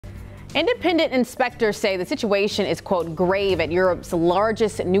Independent inspectors say the situation is, quote, grave at Europe's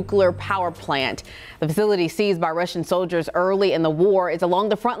largest nuclear power plant. The facility seized by Russian soldiers early in the war is along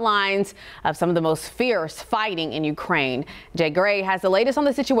the front lines of some of the most fierce fighting in Ukraine. Jay Gray has the latest on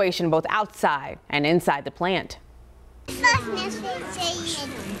the situation both outside and inside the plant.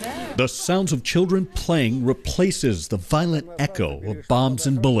 The sounds of children playing replaces the violent echo of bombs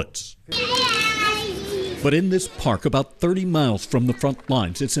and bullets. But in this park, about 30 miles from the front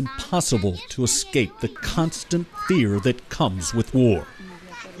lines, it's impossible to escape the constant fear that comes with war.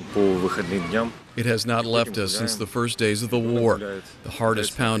 It has not left us since the first days of the war. The heart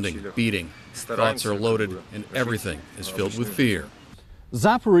is pounding, beating, thoughts are loaded, and everything is filled with fear.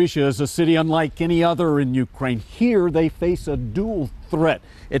 Zaporizhzhia is a city unlike any other in Ukraine. Here they face a dual threat: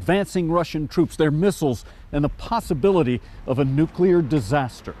 advancing Russian troops, their missiles, and the possibility of a nuclear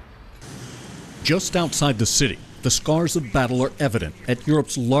disaster. Just outside the city, the scars of battle are evident at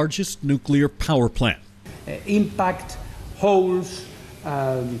Europe's largest nuclear power plant. Impact, holes,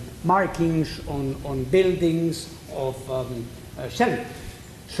 markings on buildings of shelling.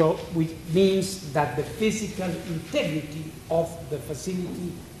 So which means that the physical integrity of the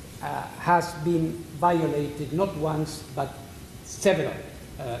facility has been violated not once but several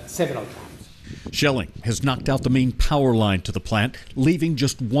times. Shelling has knocked out the main power line to the plant, leaving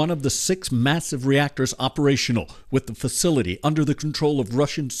just one of the 6 massive reactors operational, with the facility under the control of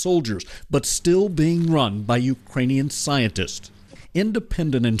Russian soldiers, but still being run by Ukrainian scientists.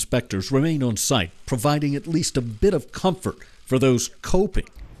 Independent inspectors remain on site, providing at least a bit of comfort for those coping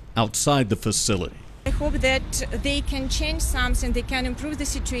outside the facility. I hope that they can change something, they can improve the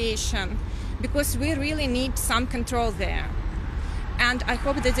situation, because we really need some control there. And I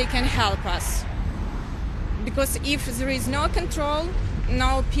hope that they can help us, because if there is no control,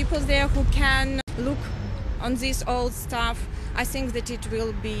 no people there who can look on this old stuff, I think that it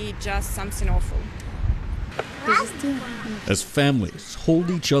will be just something awful. As families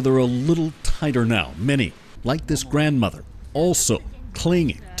hold each other a little tighter now, many, like this grandmother, also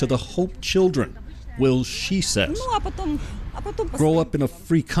clinging to the hope children will, she says, grow up in a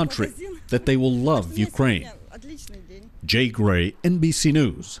free country, that they will love Ukraine. Jay Gray, NBC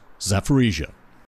News, Zaporizhzhia.